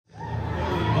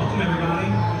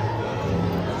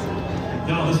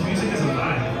Yo, this music is a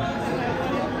vibe.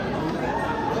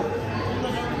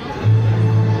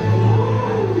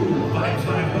 Vibes,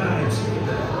 vibes.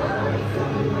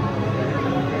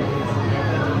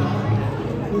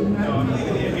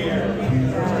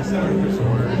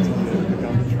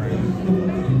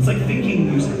 It's like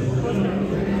thinking music.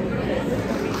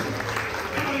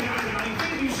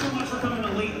 Thank you so much for coming to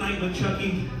Late Night with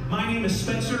Chucky. My name is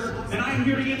Spencer, and I am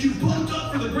here to get you pumped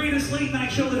up for the greatest late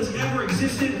night show that has ever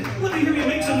existed. Let me hear you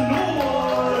make some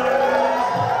noise!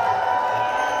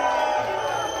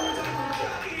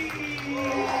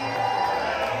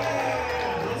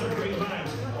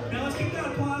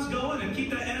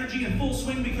 In full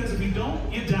swing, because if you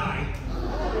don't, you die.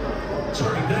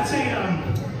 Sorry, that's a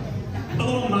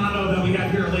little motto that we have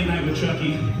here at Late Night with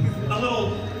Chucky. A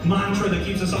little mantra that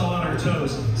keeps us all on our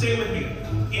toes. Say it with me.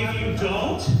 If you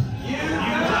don't, you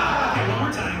die. Okay, one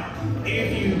more time.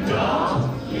 If you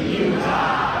don't, you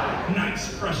die.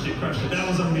 Nice, crushed it. That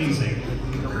was amazing.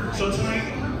 So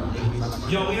tonight,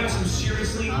 y'all, we have some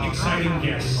seriously exciting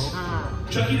guests.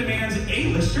 Chucky demands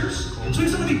A-listers, so we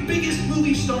have some of the biggest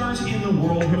movie stars in the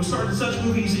world who have starred in such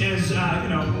movies as,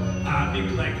 maybe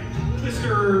like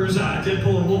Twisters,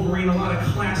 Deadpool and Wolverine, a lot of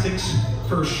classics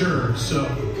for sure, so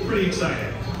pretty excited.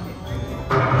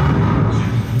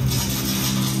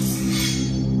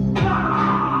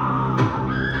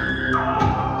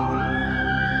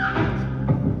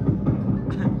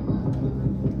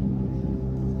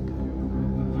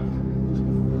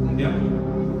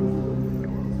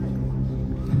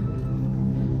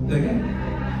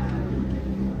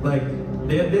 Like,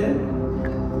 dead?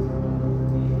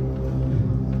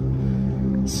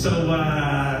 So,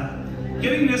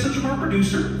 getting a message from our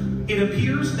producer, it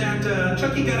appears that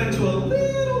Chucky got into a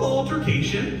little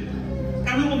altercation,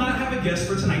 and we will not have a guest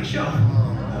for tonight's show.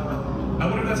 I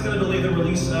wonder if that's going to delay the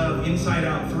release of Inside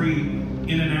Out 3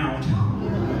 In and Out.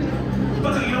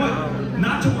 But you know what?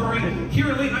 Not to worry.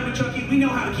 Here at Late Night with Chucky, we know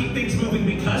how to keep things moving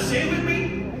because, say it with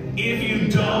me, if you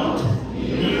don't,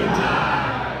 you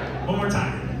die. One more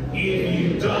time. If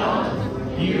you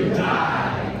don't, you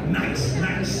die. Nice.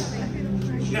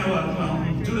 Now,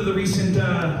 due to the recent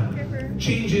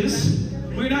changes,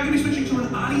 we're now going to be switching to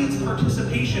an audience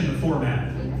participation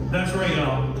format. That's right,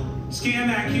 y'all. Scan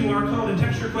that QR code and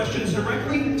text your questions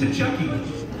directly to Chucky.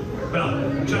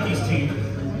 Well, Chucky's team.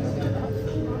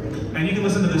 And you can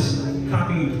listen to this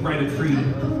copyrighted free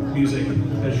music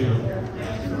as you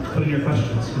put in your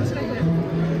questions.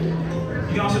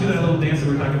 You can also do that little dance that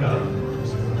we were talking about.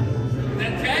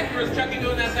 That tag, or is Chucky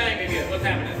doing that thing again? What's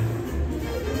happening?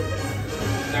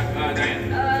 Diane?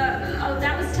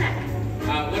 That was tech.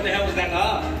 What the hell was that?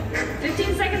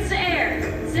 15 seconds to air.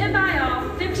 Stand by, y'all.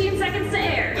 15 seconds to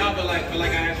air. No, but like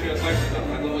I asked you a question though.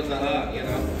 Like, what was the you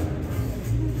know?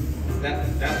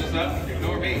 That's what's up?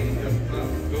 Ignore me.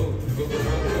 Go.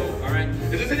 All right.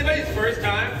 Is this anybody's first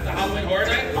time, the Halloween Horror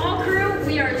Night? All crew,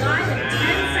 we are live in 10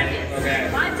 seconds.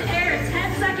 Okay. Live to air in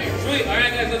 10 seconds. Sweet. All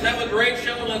right, guys, let's have a great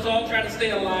show and let's all try to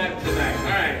stay alive tonight. All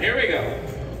right, here we go.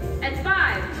 At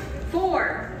 5,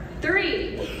 4,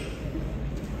 3.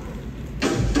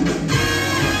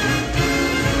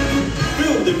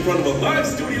 Filmed in front of a live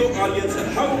studio audience at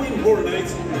Halloween Horror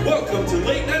Nights, welcome to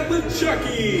Late Night with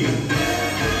Chucky.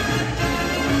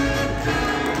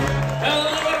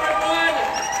 Hello, everyone,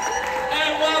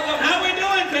 and welcome. How are we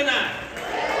doing tonight?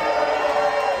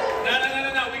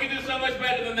 No. We can do so much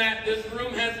better than that. This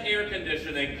room has air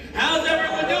conditioning. How's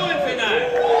everyone doing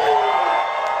tonight?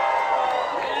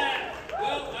 Yeah.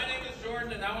 Well, my name is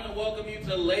Jordan, and I want to welcome you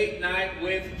to Late Night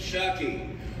with Chucky.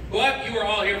 But you are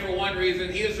all here for one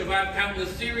reason. He has survived countless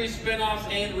series, spin-offs,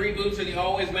 and reboots, and he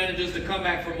always manages to come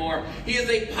back for more. He is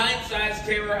a pint-sized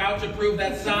terror out to prove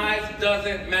that size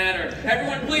doesn't matter.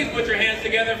 Everyone, please put your hands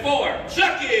together for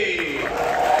Chucky!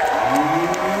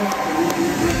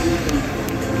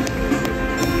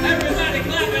 Everybody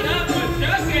clap it up for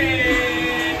Chucky!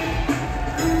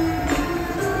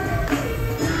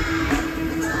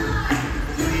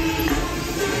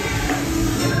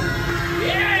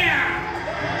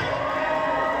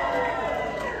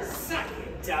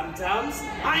 Dum-dums.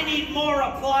 I need more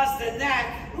applause than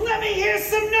that. Let me hear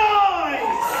some noise!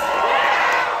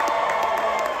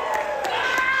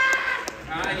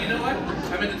 You know what?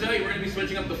 I meant to tell you, we're going to be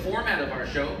switching up the format of our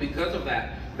show because of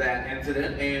that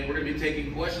incident, and we're going to be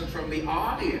taking questions from the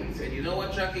audience. And you know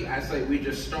what, Chucky? I say we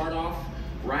just start off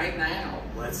right now.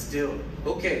 Let's do it.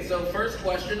 Okay, so first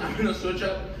question, I'm going to switch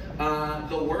up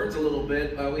the words a little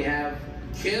bit. We have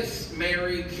Kiss,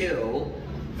 Marry, Kill,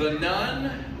 The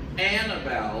Nun,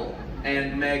 Annabelle,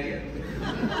 and Megan.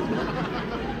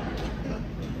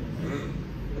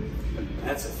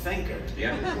 That's a thinker.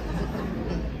 Yeah.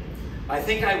 I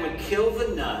think I would kill the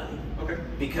nun. Okay.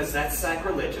 Because that's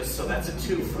sacrilegious, so that's a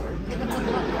twofer.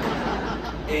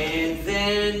 And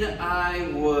then I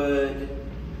would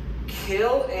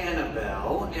kill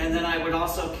Annabelle, and then I would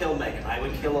also kill Megan. I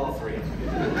would kill all three of them.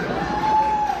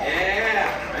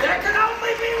 Yeah! There can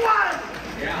only be one!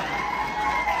 Yeah.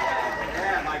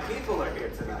 Yeah, my people are here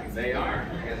tonight. They are.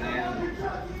 And then...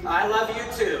 I love you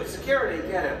too. Security,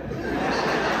 get him.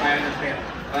 I understand.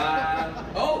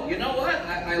 Oh, you know what?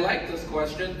 I like this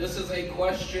question. This is a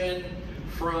question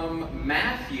from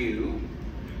Matthew.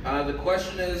 The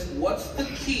question is, what's the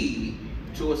key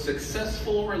to a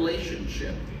successful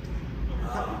relationship?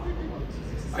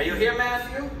 Are you here,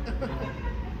 Matthew?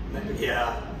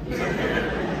 Yeah.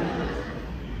 Okay.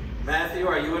 Matthew,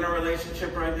 are you in a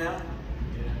relationship right now?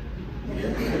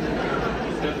 Yeah.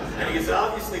 And he's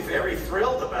obviously very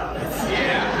thrilled about it.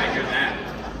 Yeah, I hear that.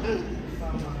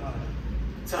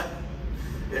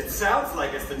 It sounds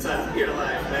like it's the time of your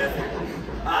life, Matthew.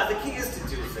 The key is to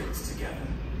do things together,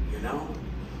 you know?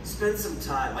 Spend some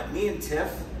time, like me and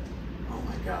Tiff. Oh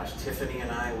my gosh, Tiffany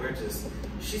and I,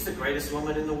 she's the greatest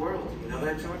woman in the world. You know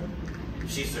that, Jordan?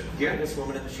 She's the greatest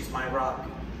woman she's my rock.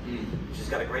 She's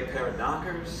got a great pair of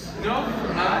knockers. No,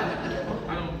 I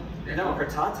don't. No, her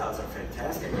tatas are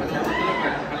fantastic.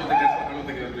 I don't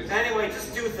think that's what. Anyway,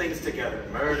 just do things together.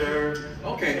 Murder.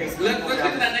 Okay, let's get to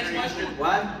that next question.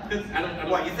 What? I don't.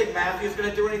 What, you think Matthew's going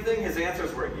to do anything? His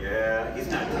answers were, yeah, he's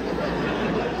not.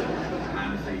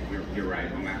 Honestly, you're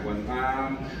right on that one.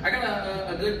 I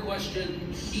got a good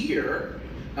question here.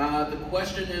 The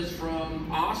question is from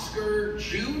Oscar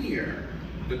Jr.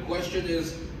 The question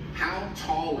is, how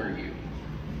tall are you?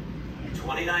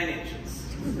 29 inches.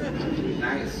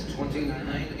 Nice,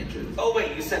 29 inches. Oh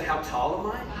wait, you said how tall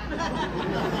am I?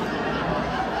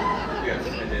 Yes,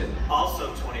 I did.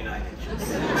 Also 29 inches.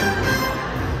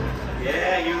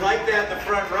 Yeah, you like that in the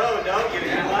front row, don't you?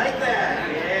 Yeah. You like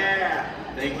that? Yeah.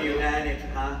 Thank you. 29 inches,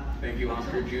 huh? Thank you,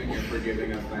 Oscar Jr., for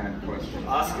giving us that question.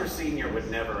 Oscar Sr. would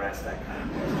never ask that kind of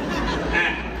question.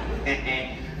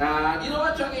 You know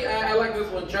what, Chucky? I like this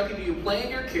one. Chucky, do you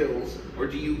plan your kills, or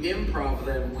do you improv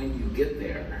them when you get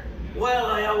there? Well,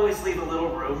 I always leave a little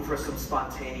room for some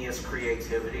spontaneous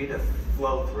creativity to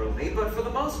flow through me, but for the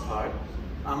most part,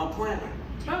 I'm a planner.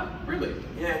 Oh, really?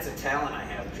 Yeah, it's a talent I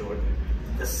have, Jordan.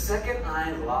 The second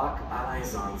I lock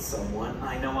eyes on someone,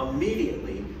 I know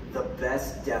immediately the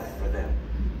best death for them.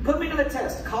 Put me to the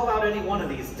test. Call out any one of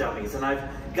these dummies, and I've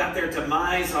got their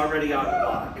demise already on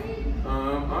lock.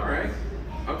 All right.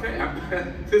 Okay,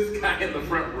 this guy in the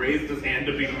front raised his hand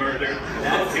to be murdered.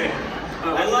 Okay.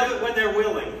 I love it when they're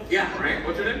willing. Yeah, right.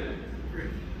 What's your name?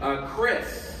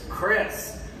 Chris.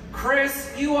 Chris,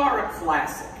 you are a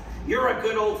classic. You're a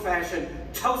good old-fashioned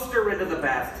toaster into the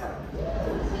bathtub.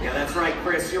 Yeah, that's right,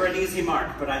 Chris. You're an easy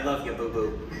mark, but I love you,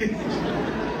 boo-boo.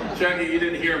 Chucky, you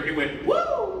didn't hear him. He went,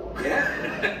 woo!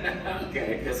 Yeah.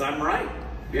 Okay. Because I'm right.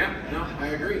 Yeah, no, I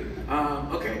agree.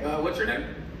 Okay, what's your name?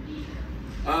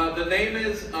 The name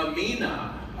is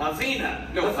Amina. Avina.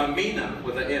 No, Amina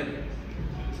with an M.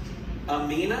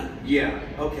 Amina? Yeah.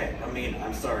 Okay, Amina.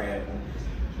 I'm sorry.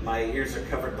 My ears are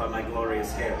covered by my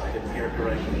glorious hair. I didn't hear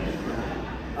correctly.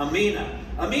 Amina.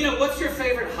 Amina, what's your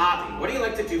favorite hobby? What do you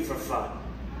like to do for fun?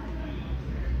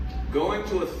 Going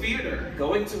to a theater.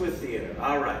 Going to a theater.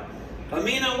 All right.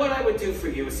 Amina, what I would do for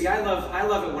you, see, I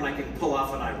love it when I can pull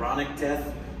off an ironic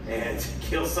death and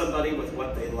kill somebody with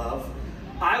what they love.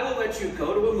 I will let you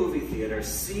go to a movie theater,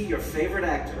 see your favorite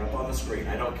actor up on the screen.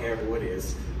 I don't care who it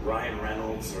is, Ryan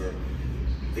Reynolds or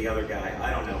the other guy,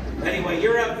 I don't know. Anyway,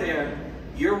 you're up there,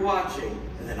 you're watching,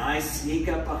 and then I sneak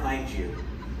up behind you,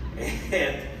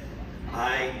 and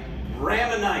I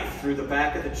ram a knife through the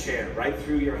back of the chair, right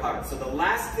through your heart. So the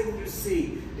last thing you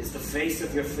see is the face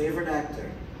of your favorite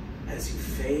actor as you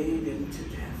fade into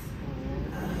death.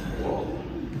 Whoa.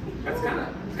 That's kind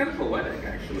of poetic,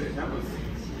 actually.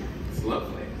 It's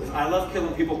lovely. I love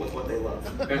killing people with what they love.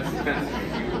 That's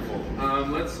beautiful.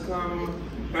 Let's come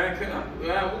back up.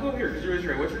 We'll go here, because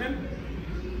you're right. What's your name?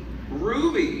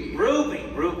 Ruby. Ruby,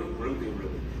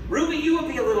 you would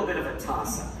be a little bit of a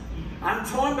toss-up. I'm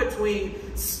torn between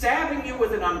stabbing you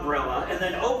with an umbrella and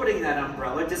then opening that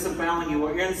umbrella, disemboweling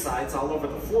your insides all over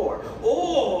the floor,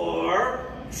 or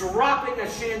dropping a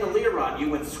chandelier on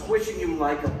you and squishing you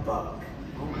like a bug.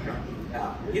 Oh my God.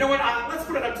 Yeah. You know what? Let's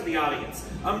put it up to the audience.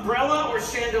 Umbrella or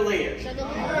chandelier?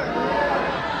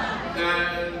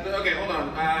 Okay, hold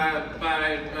on.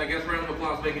 I guess round of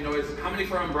applause making noise. How many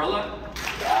for umbrella?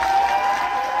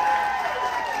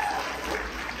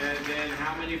 And then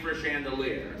how many for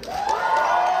chandelier?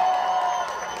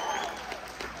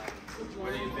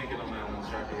 What are you thinking on that one,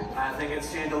 Chucky? I think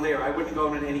it's chandelier. I wouldn't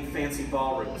go in any fancy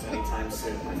ballrooms anytime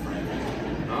soon, my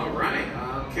friend. All right.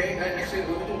 Okay. Actually,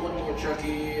 let me do one more,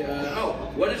 Chucky.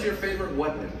 What is your favorite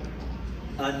weapon?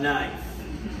 A knife.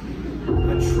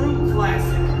 A true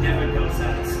classic never goes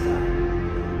out of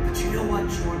style. But you know what,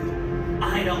 Jordan?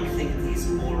 I don't think these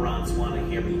morons want to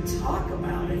hear me talk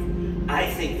about it. I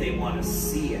think they want to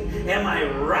see it. Am I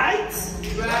right?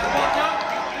 Universal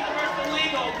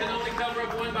Legal can only cover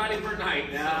up one body per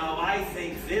night. No, I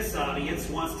think this audience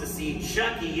wants to see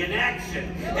Chucky in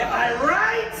action. Am I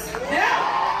right?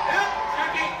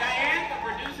 Chucky, Diane, the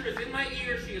producer is in my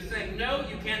ear. She is saying, no,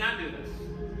 you cannot do this.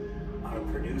 Our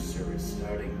producer is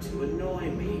starting to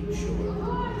annoy me, Jordan.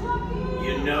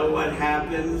 You know what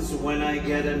happens when I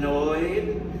get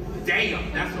annoyed?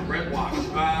 Damn, that's a red wash.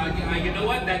 You know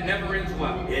what? That never ends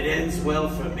well. It ends well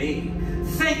for me.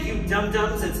 Thank you,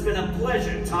 dum-dums. It's been a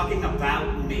pleasure talking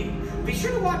about me. Be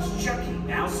sure to watch Chucky,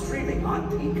 now streaming on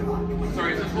Peacock. I'm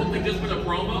sorry, is this whole thing just been a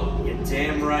promo? You're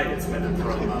damn right it's been a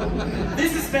promo.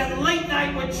 This has been Late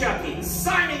Night with Chucky,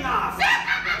 signing off.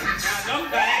 No,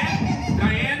 Diane.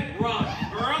 Diane, run.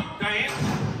 Girl, Diane.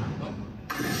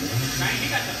 Diane, he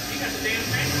got the damn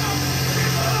thing off.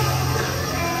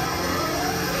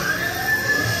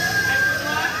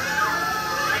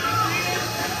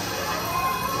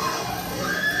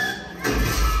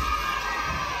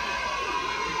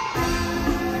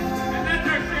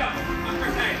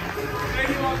 Thank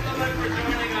you all so much for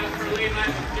joining us for Late Night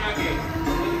with Chucky.